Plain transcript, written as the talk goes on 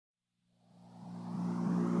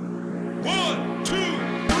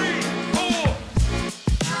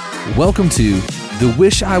Welcome to the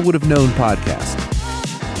Wish I Would Have Known podcast.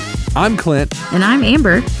 I'm Clint. And I'm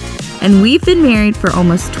Amber. And we've been married for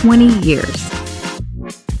almost 20 years.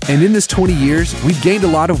 And in this 20 years, we've gained a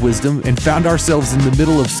lot of wisdom and found ourselves in the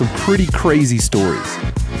middle of some pretty crazy stories.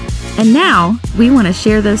 And now we want to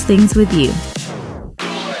share those things with you.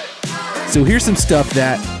 So here's some stuff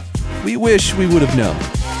that we wish we would have known.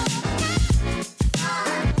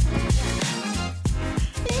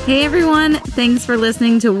 Hey everyone, thanks for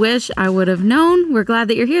listening to Wish I Would Have Known. We're glad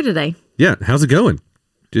that you're here today. Yeah, how's it going?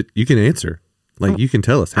 You can answer. You can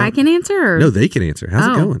tell us. I can answer? Or? No, they can answer. How's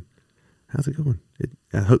it going? How's it going?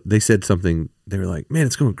 I hope they said something. They were like, man,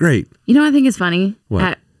 it's going great. You know what I think is funny? What?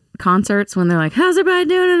 At concerts when they're like, how's everybody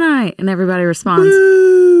doing tonight? And everybody responds,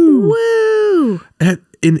 Woo! woo!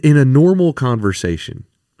 In a normal conversation.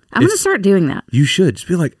 I'm going to start doing that. You should. Just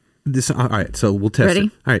be like, this. All right, so we'll test Ready?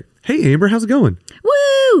 it. All right. Hey, Amber, how's it going?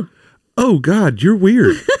 Woo! Oh, God, you're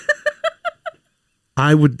weird.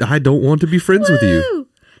 I don't want to be friends with you. Woo!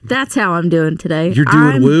 That's how I'm doing today. You're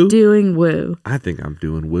doing woo? I'm doing woo. I think I'm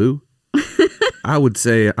doing woo. I would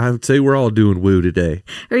say we're all doing woo today.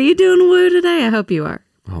 Are you doing woo today? I hope you are.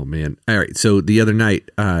 Oh, man. All right. So the other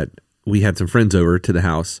night, we had some friends over to the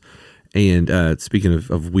house. And speaking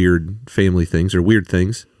of weird family things or weird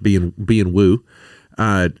things, being woo,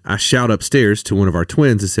 I shout upstairs to one of our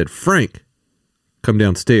twins and said, Frank, come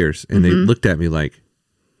downstairs. And they looked at me like,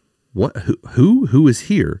 what? Who is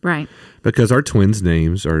here? Right. Because our twins'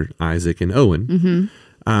 names are Isaac and Owen.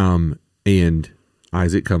 Mm-hmm. And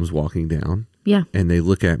Isaac comes walking down. Yeah. And they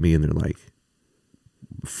look at me and they're like,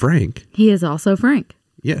 Frank? He is also Frank.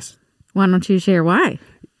 Yes. Why don't you share why?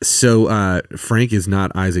 So Frank is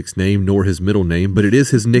not Isaac's name nor his middle name, but it is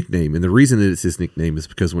his nickname. And the reason that it's his nickname is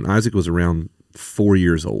because when Isaac was around 4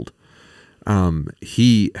 years old,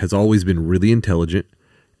 he has always been really intelligent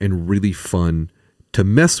and really fun to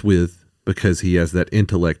mess with because he has that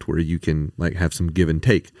intellect where you can like have some give and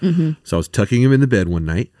take. Mm-hmm. So I was tucking him in the bed one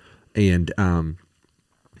night and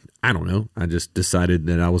I don't know. I just decided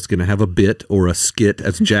that I was going to have a bit or a skit,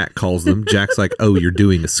 as Jack calls them. Jack's like, oh, you're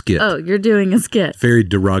doing a skit. Oh, you're doing a skit. Very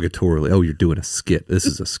derogatorily. Oh, you're doing a skit. This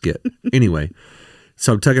is a skit. Anyway,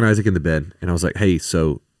 so I'm tucking Isaac in the bed, and I was like, hey,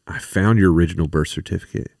 so I found your original birth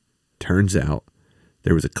certificate. Turns out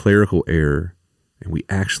there was a clerical error, and we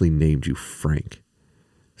actually named you Frank.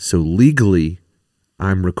 So legally,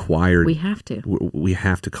 I'm required. We have to. We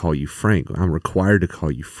have to call you Frank. I'm required to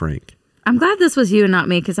call you Frank. I'm glad this was you and not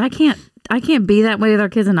me because I can't be that way with our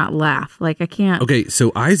kids and not laugh. Like I can't. Okay,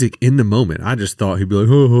 so Isaac, in the moment, I just thought he'd be like,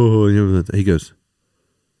 oh. He goes,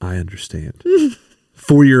 I understand.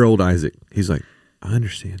 4-year-old Isaac. He's like, I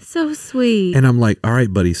understand. So sweet. And I'm like, all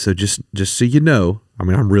right, buddy. So just so you know, I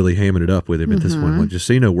mean, I'm really hamming it up with him at this point. I'm like, just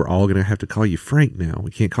so you know, we're all going to have to call you Frank now.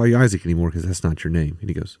 We can't call you Isaac anymore because that's not your name. And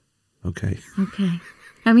he goes, okay. Okay.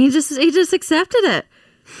 I mean, he just accepted it.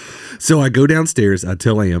 So I go downstairs. I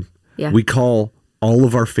tell Am. Yeah. We call all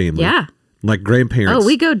of our family. Yeah. Like grandparents. Oh,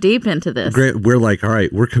 we go deep into this. We're like, all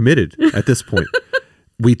right, we're committed at this point.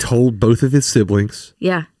 We told both of his siblings.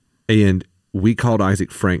 Yeah. And we called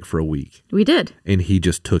Isaac Frank for a week. We did. And he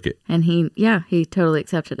just took it. And he totally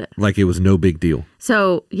accepted it. Like it was no big deal.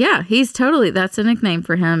 So, yeah, that's a nickname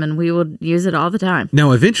for him, and we will use it all the time.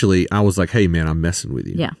 Now, eventually, I was like, hey, man, I'm messing with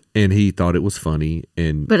you. Yeah. And he thought it was funny.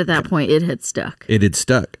 But at that point, it had stuck. It had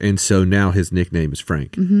stuck. And so now his nickname is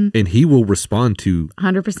Frank. Mm-hmm. And he will respond to...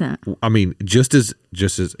 100%. I mean, just as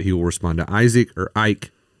he will respond to Isaac or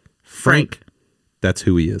Ike, Frank. That's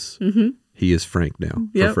who he is. Mm-hmm. He is Frank now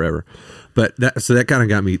for forever. But that kind of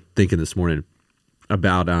got me thinking this morning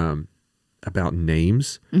about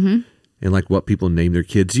names and like what people name their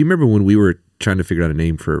kids. Do you remember when we were trying to figure out a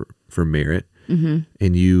name for Merritt and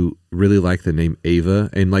you really like the name Ava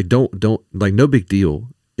and like don't like no big deal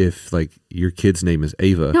if like your kid's name is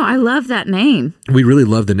Ava. No, I love that name. We really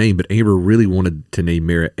love the name, but Amber really wanted to name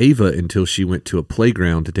Merritt Ava until she went to a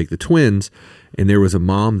playground to take the twins and there was a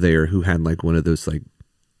mom there who had like one of those like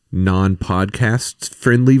non-podcast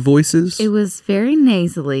friendly voices. It was very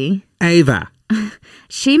nasally. Ava.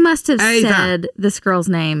 She must have said this girl's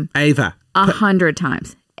name Ava 100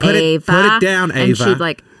 times. Put Ava. it down, Ava. And she'd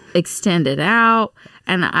like extend it out.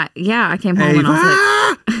 And I came home Ava. and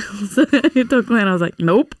I was like, I told Glenn, I was like,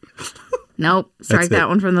 nope. Strike that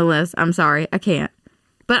one from the list. I'm sorry. I can't.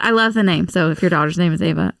 But I love the name. So if your daughter's name is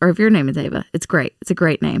Ava, or if your name is Ava, it's great. It's a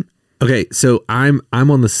great name. Okay, so I'm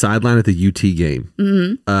on the sideline at the UT game.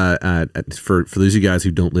 Mm-hmm. For those of you guys who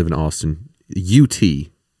don't live in Austin, UT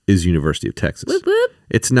is University of Texas. Whoop, whoop.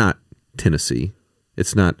 It's not Tennessee.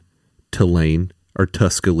 It's not Tulane or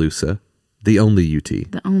Tuscaloosa. The only UT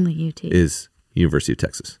The only UT is University of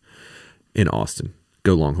Texas in Austin.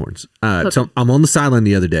 Go Longhorns. So I'm on the sideline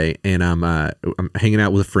the other day, and I'm hanging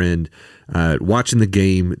out with a friend, watching the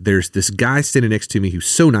game. There's this guy standing next to me who's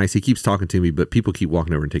so nice. He keeps talking to me, but people keep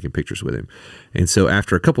walking over and taking pictures with him. And so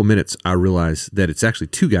after a couple minutes, I realize that it's actually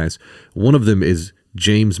two guys. One of them is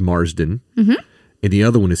James Marsden, and the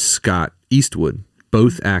other one is Scott Eastwood,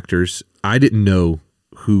 both actors. I didn't know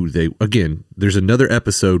who they... Again, there's another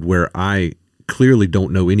episode where I clearly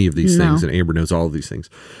don't know any of these things, and Amber knows all of these things.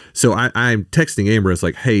 So I'm texting Amber. I was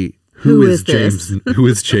like, hey, who is James? Who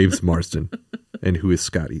is James Marsden? And who is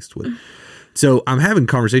Scott Eastwood? So I'm having a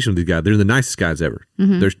conversation with these guys. They're the nicest guys ever.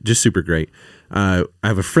 They're just super great. I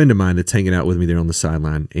have a friend of mine that's hanging out with me there on the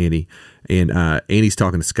sideline, Annie. And Annie's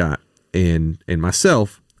talking to Scott and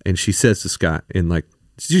myself. And she says to Scott, and like,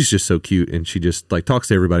 she's just so cute. And she just like talks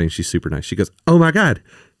to everybody, and she's super nice. She goes, oh my God,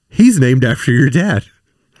 he's named after your dad.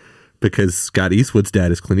 Because Scott Eastwood's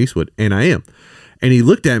dad is Clint Eastwood, and I am. And he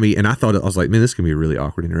looked at me, and I was like, man, this is going to be a really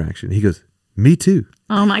awkward interaction. He goes, me too.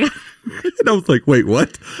 Oh my God. And I was like, wait,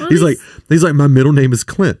 what? He's like, my middle name is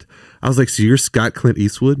Clint. I was like, so you're Scott Clint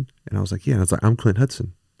Eastwood? And I was like, yeah. And I was like, I'm Clint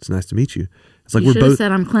Hudson. It's nice to meet you. It's like, you we're should have both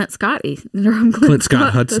said I'm Clint Scott Eastwood. Or I'm Clint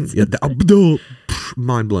Scott Hudson. Yeah,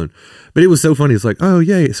 mind blown. But it was so funny. It's like, oh,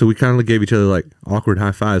 yay. So we kind of gave each other like awkward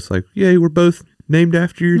high fives. Like, yay, we're both named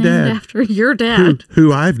after your dad. After your dad.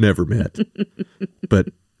 Who I've never met. But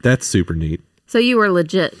that's super neat. So you were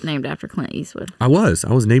legit named after Clint Eastwood. I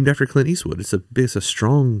was named after Clint Eastwood. It's a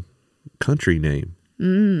strong country name.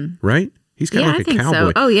 Right? He's kind of like a cowboy.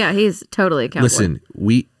 So. Oh yeah, he's totally a cowboy. Listen,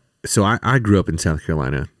 I grew up in South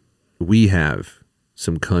Carolina. We have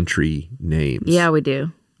some country names. Yeah, we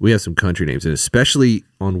do. We have some country names, and especially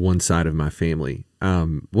on one side of my family.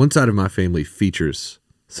 One side of my family features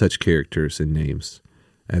such characters and names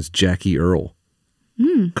as Jackie Earl.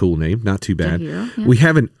 Cool name, not too bad. Earl, yeah. We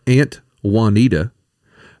have an Aunt Juanita,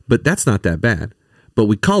 but that's not that bad. But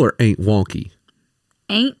we call her Aunt Wonky.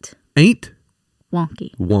 Ain't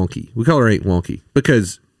Wonky. Wonky. We call her Aunt Wonky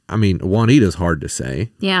because, I mean, Juanita's hard to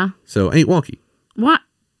say. Yeah. So Aunt Wonky. What?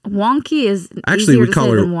 Wonky is actually, easier we to call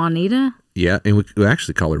say her than Juanita? Yeah, and we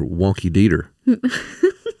actually call her Wonky Dieter.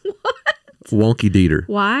 Wonky Dieter.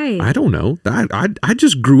 Why? I don't know. I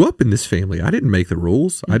just grew up in this family. I didn't make the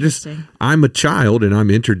rules. I'm a child and I'm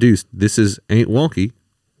introduced. This is Aunt Wonky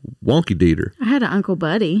Dieter. I had an Uncle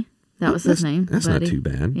Buddy. That was his name. That's Buddy. not too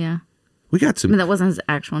bad. Yeah. We got some. I mean, that wasn't his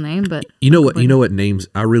actual name, but you know what names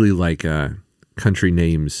I really like country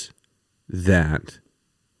names that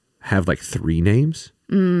have like three names.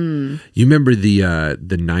 You remember the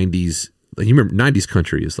 90s? You remember 90s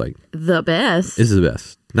country is like the best. This is the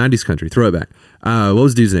best. 90s country. Throw it back. What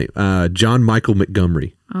was the dude's name? John Michael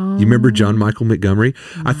Montgomery. Oh. You remember John Michael Montgomery?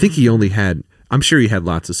 I think he only had, I'm sure he had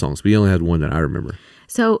lots of songs, but he only had one that I remember.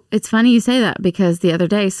 So it's funny you say that because the other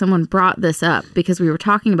day someone brought this up because we were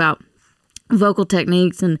talking about vocal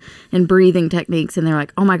techniques and breathing techniques, and they're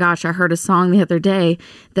like, oh my gosh, I heard a song the other day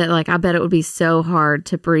that like I bet it would be so hard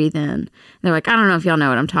to breathe in. And they're like, I don't know if y'all know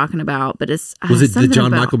what I'm talking about, but it's was it the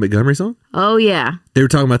John Michael Montgomery song? Oh yeah, they were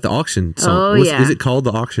talking about the auction song. Oh yeah, is it called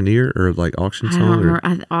the Auctioneer or like auction song? I don't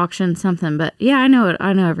remember. Auction something, but yeah, I know it.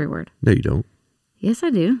 I know every word. No, you don't. Yes, I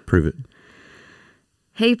do. Prove it.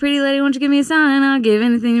 Hey, pretty lady, won't you give me a sign? I'll give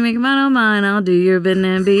anything to make a mind on mine. I'll do your bidding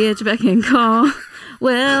and be at your beck and call.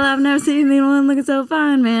 Well, I've never seen anyone looking so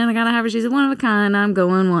fine, man. I gotta have her. She's one of a kind. I'm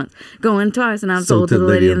going once, going twice, and I'm sold to the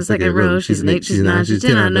lady in the second row. She's an 8, she's 9, she's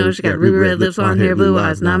 10. I know she got ruby red lips, blonde hair, blue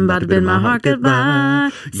eyes, and I'm about to bid my heart goodbye.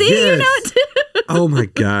 See, you know it too. Oh my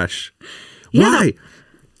gosh. Why?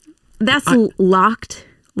 That's locked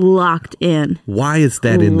in. Why is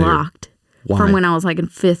that in there? Locked. Why? From when I was like in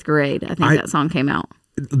 5th grade, I think that song came out.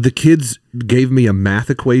 The kids gave me a math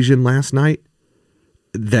equation last night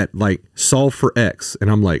that like solve for X,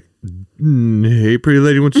 and I'm like, hey, pretty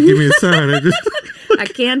lady, why don't you give me a sign? I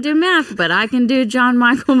can't do math, but I can do John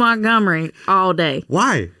Michael Montgomery all day.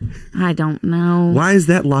 Why? I don't know. Why is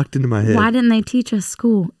that locked into my head? Why didn't they teach us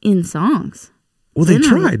school in songs? Well, they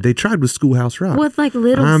tried. They tried with Schoolhouse Rock. With like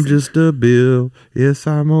little. I'm just a bill. Yes,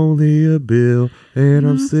 I'm only a bill, and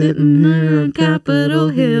I'm sitting here on Capitol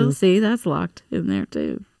Hill. See, that's locked in there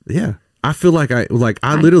too. Yeah, I feel like I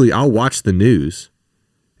literally I'll watch the news,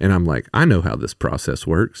 and I'm like, I know how this process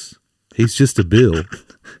works. He's just a bill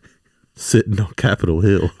sitting on Capitol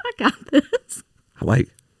Hill. I got this.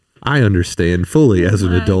 I understand fully as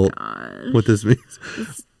an adult what this means.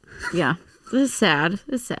 Yeah, this is sad.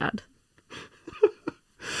 It's sad.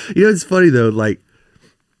 You know, it's funny though. Like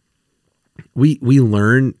we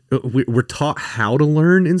learn, we're taught how to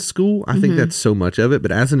learn in school. I think that's so much of it.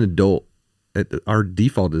 But as an adult, our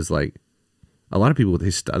default is like, a lot of people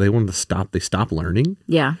they want to stop. They stop learning.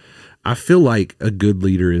 Yeah. I feel like a good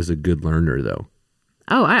leader is a good learner, though.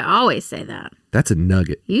 Oh, I always say that. That's a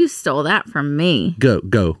nugget. You stole that from me. Go.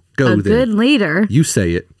 A Then. good leader You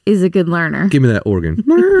say it. is a good learner. Give me that organ.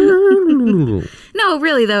 No,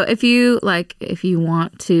 really though, if you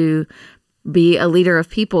want to be a leader of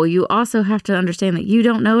people, you also have to understand that you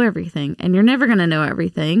don't know everything and you're never going to know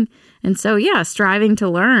everything. And so, yeah, striving to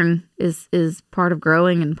learn is part of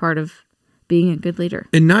growing and part of being a good leader.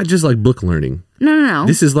 And not just like book learning. No.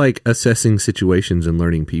 This is like assessing situations and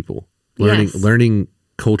learning people. Yes. Learning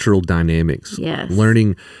cultural dynamics. Yes.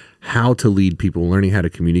 Learning how to lead people, learning how to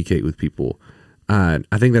communicate with people. I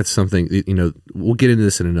think that's something, we'll get into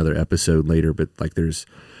this in another episode later, but like there's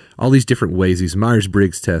all these different ways, these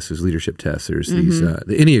Myers-Briggs tests, there's leadership tests, there's these, the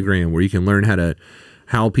Enneagram where you can learn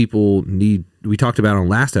how people need, we talked about on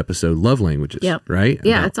last episode, love languages, Yep. right?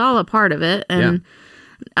 Yeah, it's all a part of it. And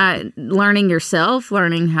learning yourself,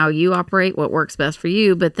 learning how you operate, what works best for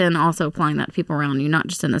you, but then also applying that to people around you, not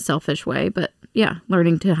just in a selfish way, but yeah,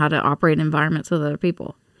 learning how to operate in environments with other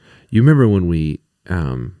people. You remember when we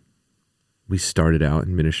started out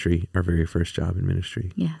in ministry, our very first job in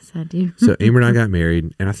ministry? Yes, I do. So Amber and I got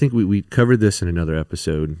married, and I think we covered this in another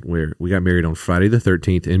episode where we got married on Friday the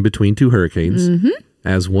 13th in between two hurricanes,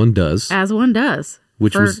 as one does. As one does.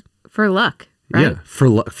 Which was for luck, right? Yeah, for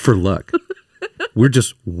luck. We're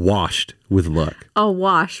just washed with luck.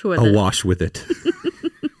 Awash with it.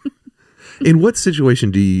 In what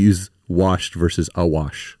situation do you use washed versus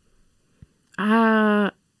awash?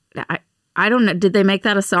 I don't know. Did they make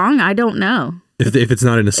that a song? I don't know. If it's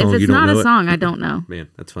not in a song, if you don't know it? If it's not a song, I don't know. Man,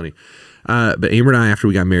 that's funny. But Amber and I, after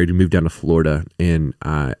we got married, we moved down to Florida, and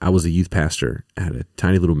I was a youth pastor at a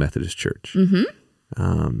tiny little Methodist church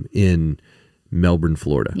in Melbourne,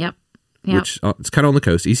 Florida. Yep. Which it's kind of on the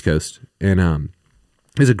coast, East Coast, and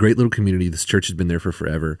it's a great little community. This church has been there for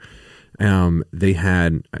forever. They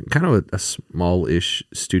had kind of a small-ish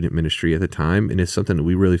student ministry at the time, and it's something that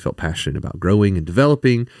we really felt passionate about growing and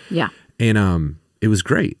developing. Yeah. And it was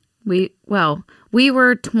great. We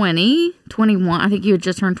were 20, 21. I think you had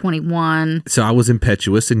just turned 21. So I was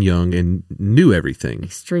impetuous and young and knew everything.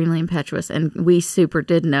 Extremely impetuous, and we super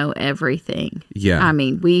did know everything. Yeah. I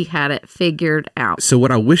mean, we had it figured out. So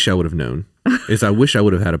what I wish I would have known is I wish I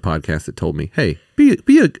would have had a podcast that told me, hey, be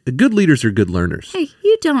a good leaders are good learners. Hey,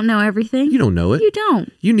 you don't know everything. You don't know it. You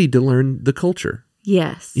don't. You need to learn the culture.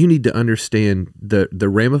 Yes. You need to understand the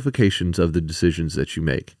ramifications of the decisions that you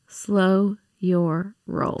make. Slow your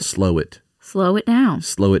roll. Slow it. Slow it down.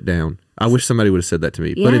 Slow it down. I wish somebody would have said that to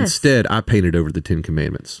me. Yes. But instead, I painted over the 10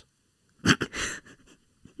 Commandments.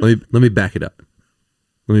 Let me back it up.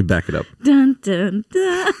 Dun, dun,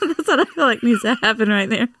 dun. That's what I feel like needs to happen right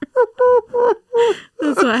there.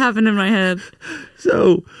 That's what happened in my head.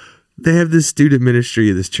 So they have this student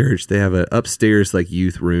ministry of this church. They have an upstairs like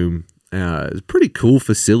youth room. It's a pretty cool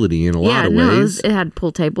facility in a lot of ways. It had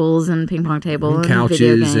pool tables and ping pong table and couches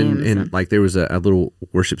video games and like there was a little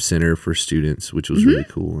worship center for students, which was really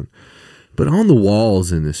cool. But on the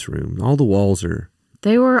walls in this room, all the walls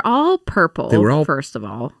they were all purple. They were all, first of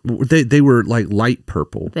all. They were like light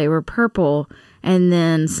purple. They were purple, and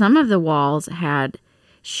then some of the walls had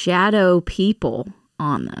shadow people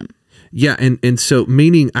on them. Yeah, and so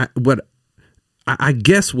meaning I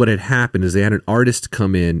guess what had happened is they had an artist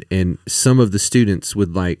come in, and some of the students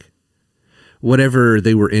would like whatever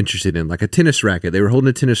they were interested in, like a tennis racket. They were holding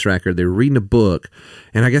a tennis racket. They were reading a book,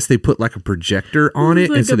 and I guess they put like a projector on it,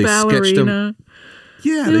 like and so they sketched them.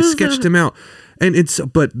 Yeah, they sketched them out,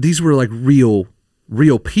 but these were like real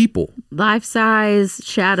people, life-size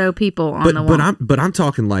shadow people on the wall. But I'm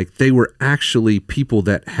talking like they were actually people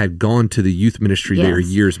that had gone to the youth ministry there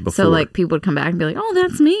years before. So like people would come back and be like, "Oh,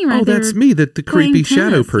 that's me, right there." Oh, that's me, the creepy shadow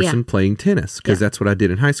tennis. person playing tennis, because that's what I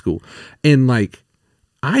did in high school. And like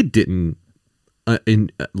I didn't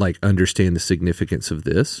understand the significance of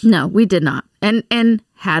this. No, we did not. And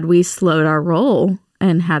had we slowed our roll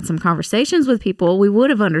and had some conversations with people, we would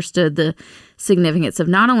have understood the significance of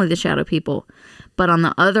not only the shadow people, but on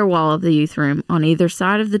the other wall of the youth room, on either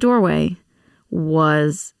side of the doorway,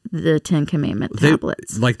 was the 10 Commandment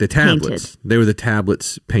tablets. Like the tablets. Painted. They were the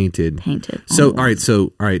tablets painted. So, all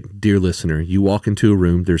right, dear listener, you walk into a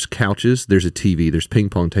room, there's couches, there's a TV, there's ping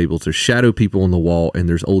pong tables, there's shadow people on the wall, and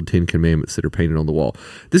there's old 10 Commandments that are painted on the wall.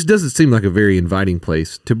 This doesn't seem like a very inviting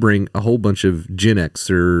place to bring a whole bunch of Gen X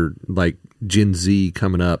or like Gen Z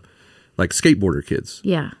coming up, like skateboarder kids.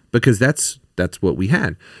 Yeah. Because that's that's what we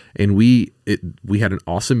had. And we had an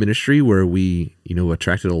awesome ministry where we,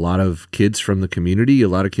 attracted a lot of kids from the community, a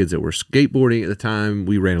lot of kids that were skateboarding at the time.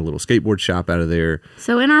 We ran a little skateboard shop out of there.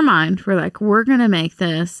 So in our mind, we're like, we're going to make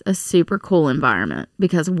this a super cool environment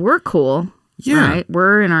because we're cool. Yeah. Right?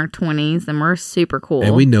 We're in our 20s and we're super cool.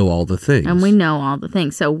 And we know all the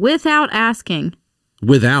things. So without asking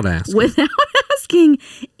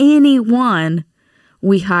anyone,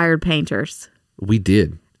 we hired painters. We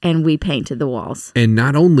did. And we painted the walls. And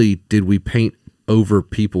not only did we paint over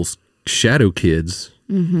people's shadow kids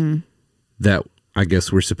that I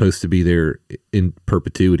guess we're supposed to be there in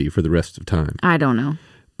perpetuity for the rest of time. I don't know.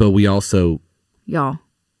 But we also y'all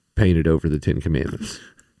painted over the 10 Commandments.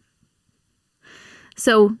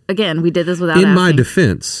 So, again, we did this without In asking. my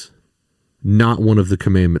defense, not one of the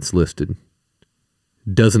commandments listed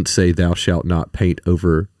doesn't say thou shalt not paint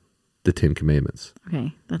over the 10 Commandments.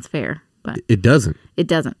 Okay, that's fair. But it doesn't. It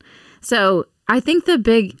doesn't. So I think the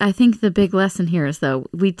big lesson here is, though,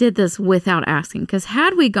 we did this without asking. Because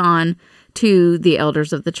had we gone to the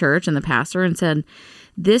elders of the church and the pastor and said,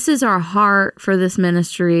 this is our heart for this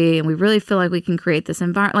ministry, and we really feel like we can create this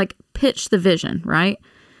environment, like pitch the vision, right?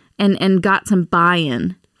 And got some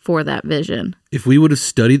buy-in for that vision. If we would have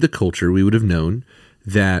studied the culture, we would have known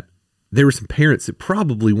that there were some parents that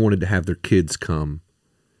probably wanted to have their kids come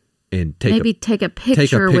and take a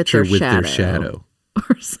picture with their shadow.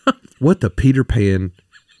 Or something. What the Peter Pan?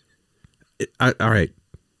 All right.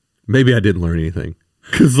 Maybe I didn't learn anything.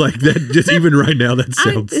 Because like that, just even right now, that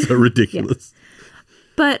sounds so ridiculous. Yeah.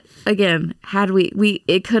 But again, had we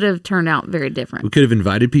it could have turned out very different. We could have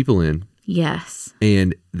invited people in. Yes.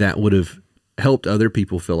 And that would have helped other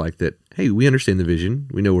people feel like that, hey, we understand the vision.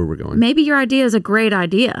 We know where we're going. Maybe your idea is a great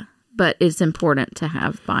idea, but it's important to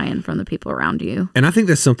have buy-in from the people around you. And I think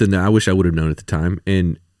that's something that I wish I would have known at the time.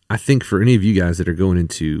 And I think for any of you guys that are going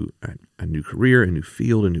into a new career, a new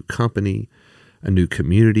field, a new company, a new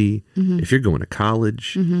community, if you're going to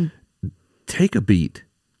college, take a beat.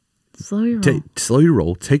 Slow your roll. Slow your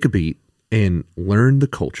roll. Take a beat and learn the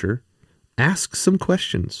culture. Ask some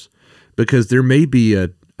questions. Because there may be a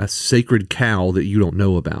sacred cow that you don't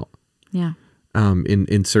know about. Yeah.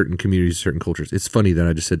 In certain communities, certain cultures. It's funny that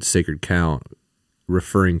I just said sacred cow,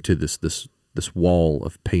 referring to this wall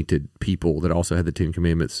of painted people that also had the 10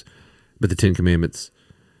 Commandments. But the 10 Commandments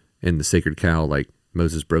and the sacred cow, like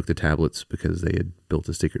Moses broke the tablets because they had built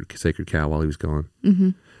a sacred cow while he was gone. Mm-hmm.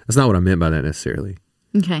 That's not what I meant by that necessarily.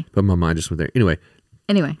 Okay. But my mind just went there.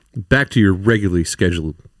 Anyway. Back to your regularly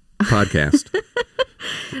scheduled podcast.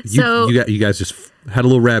 You guys just had a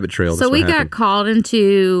little rabbit trail. So we got called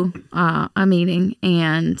into a meeting,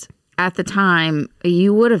 and at the time,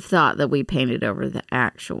 you would have thought that we painted over the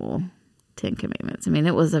actual 10 Commandments. I mean,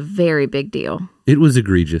 it was a very big deal. It was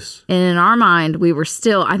egregious. And in our mind, we were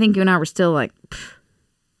still, I think you and I were still like,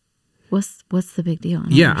 what's the big deal?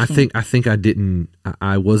 I think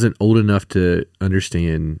I wasn't old enough to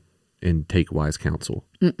understand and take wise counsel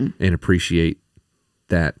and appreciate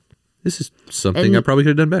that. This is something I probably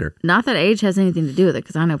could have done better. Not that age has anything to do with it,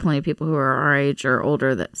 because I know plenty of people who are our age or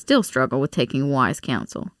older that still struggle with taking wise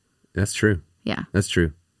counsel. That's true. Yeah. That's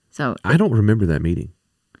true. So I don't remember that meeting.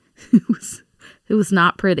 It was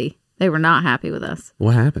not pretty. They were not happy with us.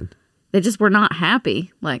 What happened? They just were not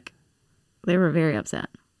happy. Like, they were very upset.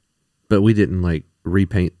 But we didn't,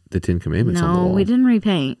 repaint the 10 Commandments on the wall. No, we didn't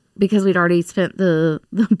repaint because we'd already spent the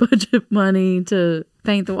budget money to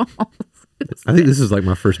paint the walls. I think this is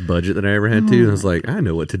my first budget that I ever had, too. And I was like, I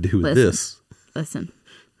know what to do with this. Listen,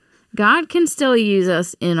 God can still use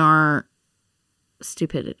us in our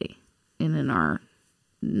stupidity and in our,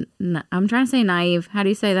 I'm trying to say naive. How do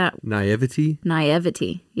you say that? Naivety?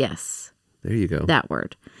 Naivety, yes. There you go. That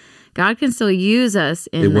word. God can still use us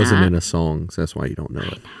in that. It wasn't in a song, so that's why you don't know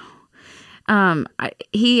it.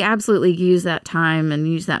 He absolutely used that time and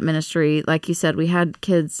used that ministry. Like you said, we had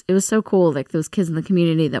kids. It was so cool, like those kids in the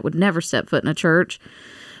community that would never step foot in a church.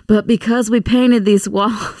 But because we painted these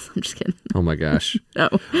walls, I'm just kidding. Oh my gosh. No.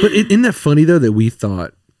 But isn't that funny, though, that we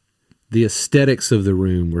thought the aesthetics of the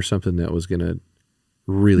room were something that was going to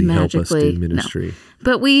really help us do ministry? No.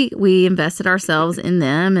 But we invested ourselves in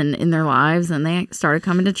them and in their lives, and they started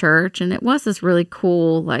coming to church. And it was this really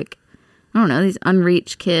cool, I don't know, these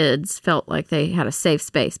unreached kids felt like they had a safe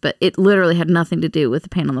space, but it literally had nothing to do with the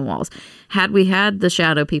paint on the walls. Had we had the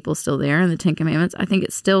shadow people still there and the 10 Commandments, I think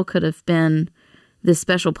it still could have been this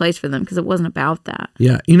special place for them because it wasn't about that.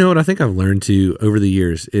 Yeah. You know what I think I've learned too over the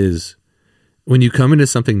years is when you come into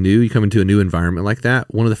something new, you come into a new environment like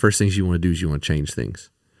that, one of the first things you want to do is you want to change things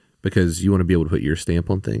because you want to be able to put your stamp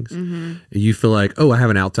on things. You feel like, oh, I have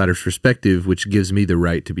an outsider's perspective, which gives me the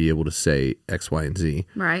right to be able to say X, Y, and Z.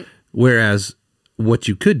 Right. Whereas what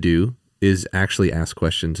you could do is actually ask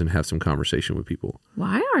questions and have some conversation with people.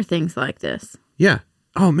 Why are things like this? Yeah.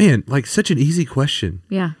 Oh man, like such an easy question.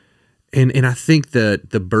 Yeah. And I think that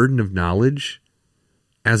the burden of knowledge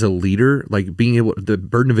as a leader, like being able, the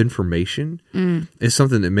burden of information is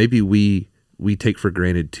something that maybe we take for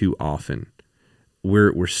granted too often.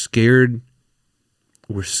 We're scared.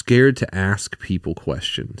 We're scared to ask people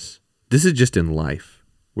questions. This is just in life.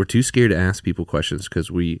 We're too scared to ask people questions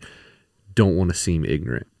because we don't want to seem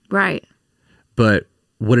ignorant. Right. But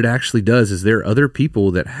what it actually does is there are other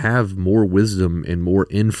people that have more wisdom and more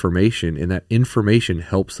information, and that information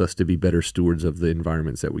helps us to be better stewards of the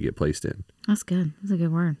environments that we get placed in. That's good. That's a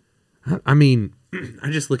good word. I mean,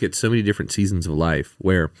 I just look at so many different seasons of life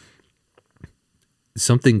where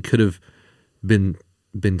something could have been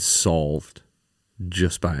solved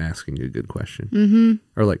just by asking a good question. Mm-hmm.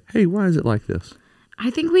 Or like, hey, why is it like this?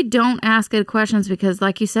 I think we don't ask good questions because,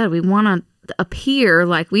 like you said, we want to appear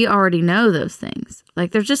like we already know those things.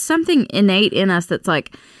 Like there's just something innate in us that's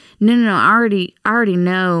like, no, I already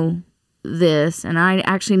know this, and I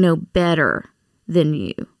actually know better than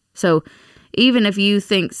you. So even if you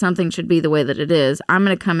think something should be the way that it is, I'm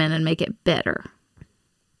going to come in and make it better.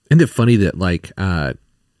 Isn't it funny that like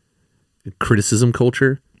criticism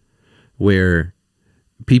culture, where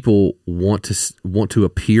people want to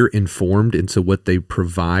appear informed, and so what they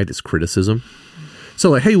provide is criticism. So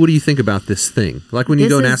like, hey, what do you think about this thing? Like when you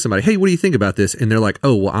go and ask somebody, hey, what do you think about this? And they're like,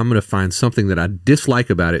 oh, well, I'm going to find something that I dislike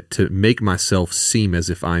about it to make myself seem as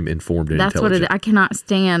if I'm informed and that's intelligent. What I cannot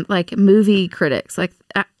stand, like movie critics. Like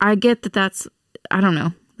I get that's, I don't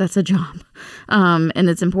know, that's a job, and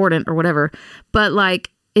it's important or whatever. But like,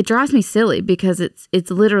 it drives me silly because it's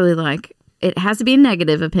literally like, it has to be a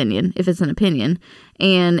negative opinion if it's an opinion,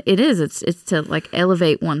 and it's to like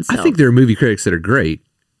elevate oneself. I think there are movie critics that are great.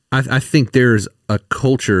 I think there's a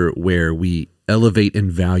culture where we elevate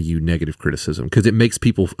and value negative criticism because it makes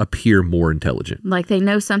people appear more intelligent. Like they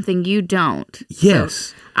know something you don't. Yes.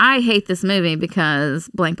 So, I hate this movie because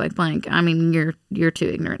blank, blank, blank. I mean, you're too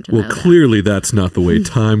ignorant to know that. Well, clearly that's not the way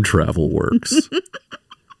time travel works.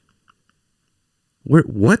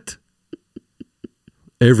 What?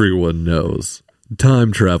 Everyone knows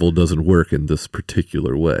time travel doesn't work in this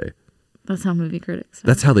particular way. That's how movie critics are.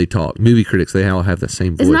 That's how they talk. Movie critics, they all have the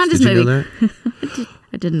same voice. It's not just Did you movie. know that?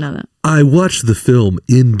 I didn't know that. I watched the film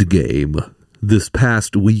Endgame this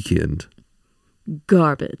past weekend.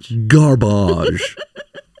 Garbage. Garbage.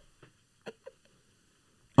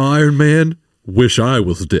 Iron Man, wish I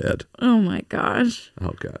was dead. Oh my gosh.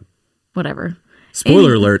 Oh, God. Whatever.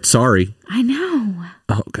 Spoiler alert, sorry. I know.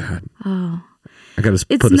 Oh, God. Oh. I got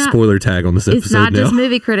to put a spoiler tag on this episode now. It's not just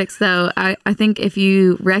movie critics, though. I think if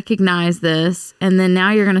you recognize this, and then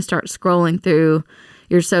now you're going to start scrolling through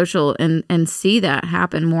your social and see that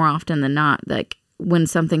happen more often than not. Like when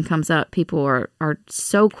something comes up, people are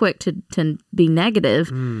so quick to be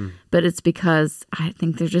negative, but it's because I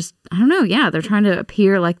think they're just, I don't know. Yeah, they're trying to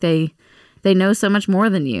appear like they know so much more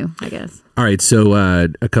than you, I guess. All right. So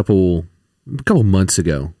a couple months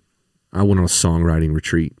ago, I went on a songwriting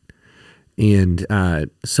retreat. And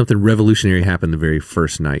something revolutionary happened the very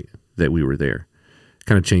first night that we were there.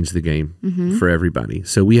 Kind of changed the game for everybody.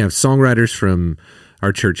 So we have songwriters from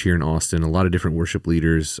our church here in Austin, a lot of different worship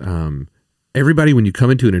leaders. Everybody, when you come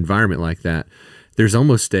into an environment like that, there's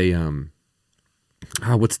almost a not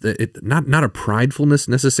a pridefulness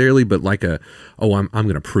necessarily, but like I'm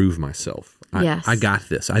going to prove myself. Yes. I got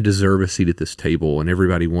this. I deserve a seat at this table, and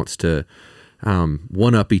everybody wants to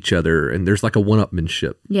one up each other, and there's like a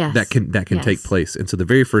one-upmanship that can take place. And so the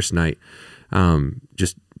very first night,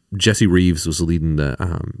 just Jesse Reeves was leading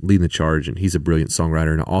the charge, and he's a brilliant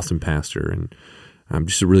songwriter and an awesome pastor, and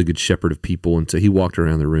just a really good shepherd of people. And so he walked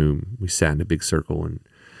around the room. We sat in a big circle,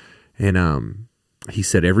 and he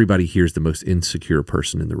said, "Everybody here is the most insecure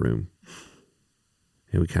person in the room,"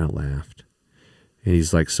 and we kind of laughed. And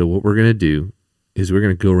he's like, "So what we're gonna do is we're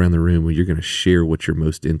gonna go around the room and you're gonna share what you're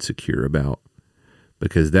most insecure about."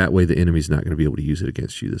 Because that way the enemy's not going to be able to use it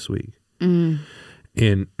against you this week. And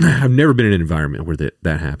I've never been in an environment where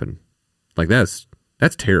that happened. Like that's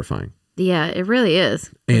terrifying. Yeah, it really is.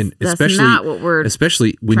 And that's not what we're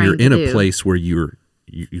especially when you're in a place where you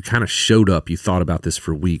kind of showed up, you thought about this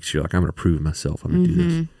for weeks. You're like, I'm going to prove myself. I'm going to do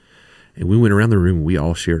this. And we went around the room and we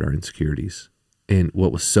all shared our insecurities. And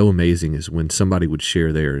what was so amazing is when somebody would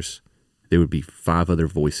share theirs, there would be 5 other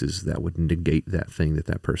voices that would negate that thing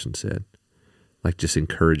that person said. Like just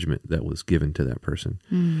encouragement that was given to that person.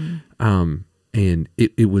 And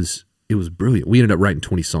it was was brilliant. We ended up writing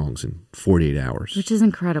 20 songs in 48 hours. Which is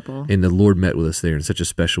incredible. And the Lord met with us there in such a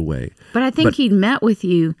special way. But I think he met with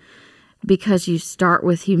you because you start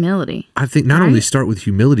with humility. I think not only start with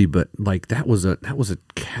humility, but like that was a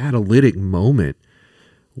catalytic moment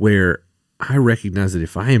where I recognize that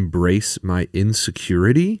if I embrace my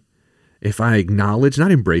insecurity, if I acknowledge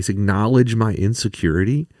my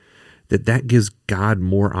insecurity, that gives God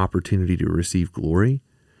more opportunity to receive glory.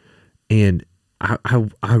 And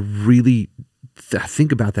I really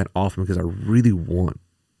think about that often because I really want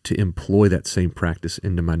to employ that same practice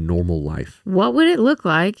into my normal life. What would it look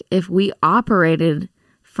like if we operated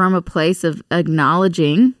from a place of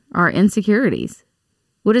acknowledging our insecurities?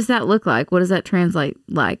 What does that look like? What does that translate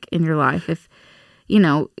like in your life? If,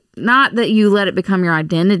 not that you let it become your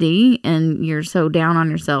identity and you're so down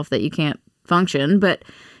on yourself that you can't function, but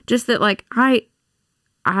just that like,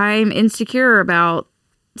 I'm insecure about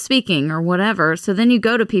speaking or whatever. So then you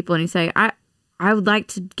go to people and you say, I would like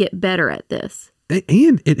to get better at this.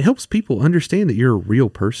 And it helps people understand that you're a real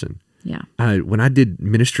person. Yeah. When I did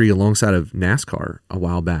ministry alongside of NASCAR a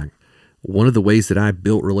while back, one of the ways that I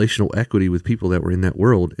built relational equity with people that were in that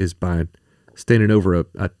world is by standing over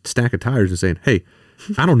a stack of tires and saying, hey,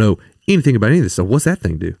 I don't know anything about any of this. So what's that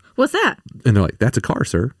thing do? What's that? And they're like, that's a car,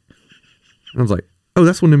 sir. And I was like, oh,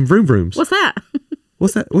 that's one of them vroom vrooms. What's that?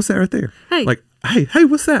 What's that? What's that right there? Hey. Like, hey,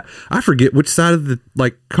 what's that? I forget which side of the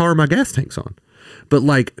car my gas tank's on. But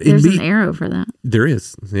like, there's an arrow for that. There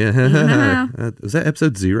is. Yeah. Was that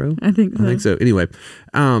episode 0? I think so. Anyway,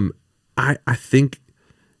 I think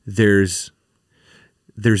there's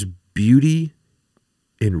beauty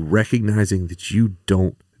in recognizing that you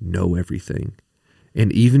don't know everything,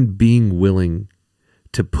 and even being willing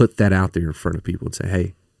to put that out there in front of people and say,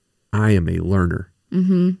 hey, I am a learner.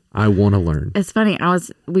 Mm-hmm. I want to learn. It's funny.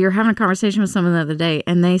 We were having a conversation with someone the other day,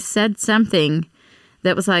 and they said something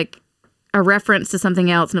that was like a reference to something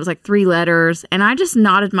else, and it was like 3 letters, and I just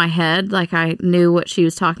nodded my head like I knew what she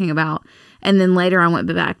was talking about. And then later I went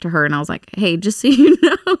back to her and I was like, hey, just so you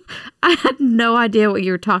know, I had no idea what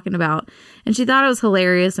you were talking about. And she thought it was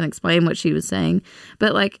hilarious and explained what she was saying.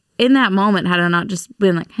 But like in that moment, had I not just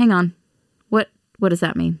been like, hang on, what does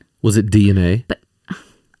that mean? Was it DNA? But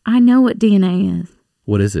I know what DNA is.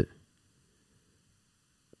 What is it?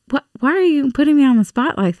 Why are you putting me on the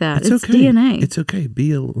spot like that? It's okay. DNA. It's okay.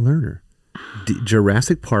 Be a learner.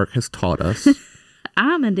 Jurassic Park has taught us.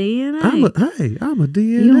 I'm a DNA. I'm a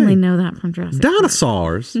DNA. You only know that from Jurassic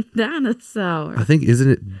Dinosaurs. Park. Dinosaurs. I think, isn't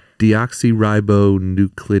it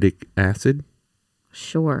deoxyribonucleic acid?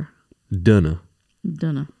 Sure. Dunno.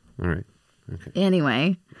 All right. Okay.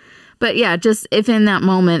 Anyway. But yeah, just if in that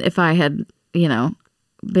moment, if I had,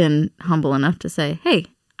 been humble enough to say, hey,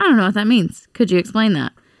 I don't know what that means. Could you explain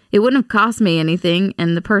that? It wouldn't have cost me anything.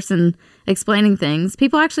 And the person explaining things,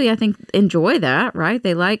 people actually, I think, enjoy that, right?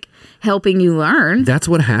 They like helping you learn. That's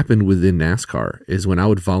what happened within NASCAR is when I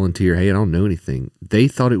would volunteer, hey, I don't know anything. They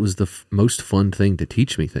thought it was the most fun thing to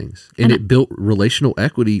teach me things. And it built relational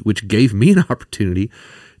equity, which gave me an opportunity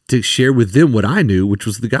to share with them what I knew, which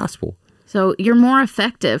was the gospel. So you're more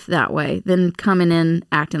effective that way than coming in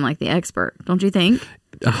acting like the expert, don't you think?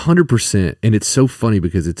 100%. And it's so funny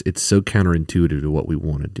because it's so counterintuitive to what we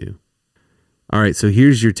want to do. All right, so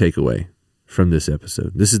here's your takeaway from this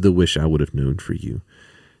episode. This is the wish I would have known for you.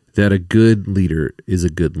 That a good leader is a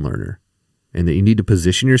good learner. And that you need to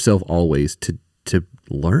position yourself always to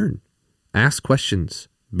learn. Ask questions.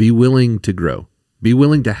 Be willing to grow. Be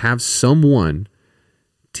willing to have someone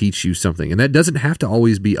teach you something. And that doesn't have to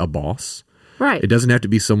always be a boss. Right. It doesn't have to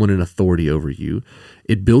be someone in authority over you.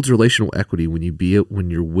 It builds relational equity when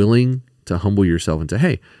you're willing to humble yourself and say,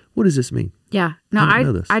 hey, what does this mean? Yeah. No,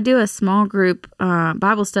 I do a small group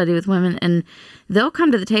Bible study with women, and they'll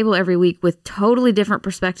come to the table every week with totally different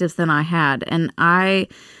perspectives than I had. And I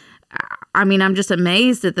mean, I'm just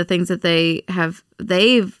amazed at the things that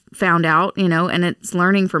they've found out, and it's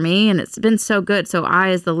learning for me, and it's been so good. So I,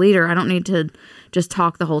 as the leader, I don't need to just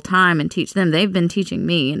talk the whole time and teach them. They've been teaching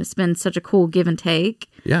me, and it's been such a cool give and take.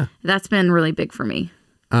 Yeah. That's been really big for me.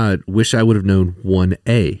 Wish I would have known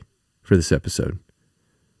 1A for this episode.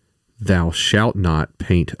 Thou shalt not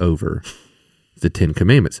paint over the 10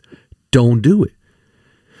 Commandments. Don't do it.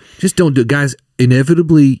 Just don't do it. Guys,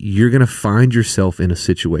 inevitably, you're going to find yourself in a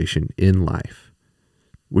situation in life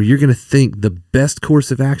where you're going to think the best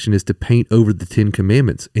course of action is to paint over the 10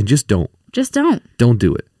 Commandments, and just don't. Just don't. Don't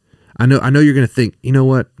do it. I know you're going to think, you know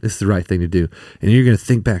what? This is the right thing to do. And you're going to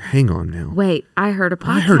think back, hang on now. Wait, I heard a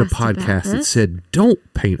podcast that said, don't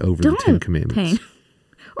paint over the 10 Commandments. Paint.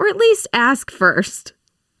 Or at least ask first.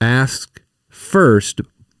 Ask first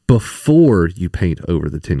before you paint over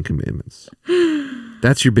the 10 Commandments.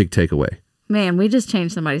 That's your big takeaway. Man, we just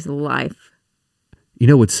changed somebody's life. You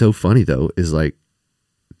know what's so funny though is like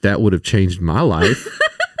that would have changed my life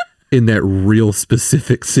in that real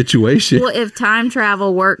specific situation. Well, if time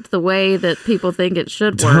travel worked the way that people think it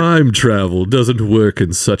should work. Time travel doesn't work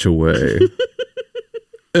in such a way.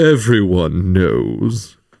 Everyone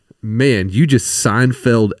knows. Man, you just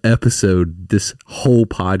Seinfeld episode this whole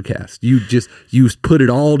podcast. You put it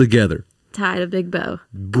all together. Tied a big bow.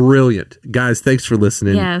 Brilliant. Guys, thanks for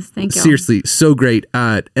listening. Yes, thank you. Seriously, so great.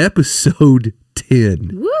 Episode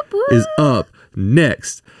 10 Whoop, whoop. is up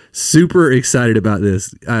next. Super excited about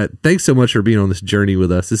this. Thanks so much for being on this journey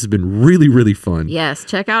with us. This has been really, really fun. Yes,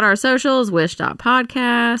 check out our socials,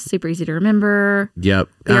 wish.podcast. Super easy to remember. Yep.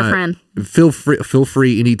 Be our friend. Feel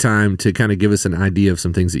free anytime to kind of give us an idea of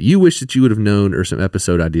some things that you wish that you would have known or some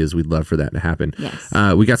episode ideas. We'd love for that to happen.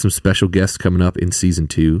 Yes. We got some special guests coming up in season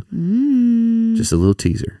 2. Just a little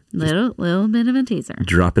teaser. Little bit of a teaser.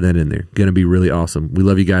 Dropping that in there. Going to be really awesome. We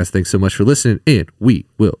love you guys. Thanks so much for listening, and we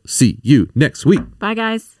will see you next week. Bye,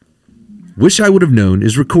 guys. Wish I Would Have Known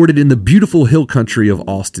is recorded in the beautiful hill country of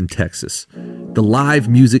Austin, Texas, the live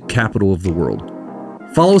music capital of the world.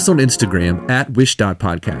 Follow us on Instagram at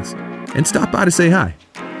wish.podcast and stop by to say hi.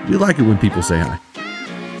 We like it when people say hi.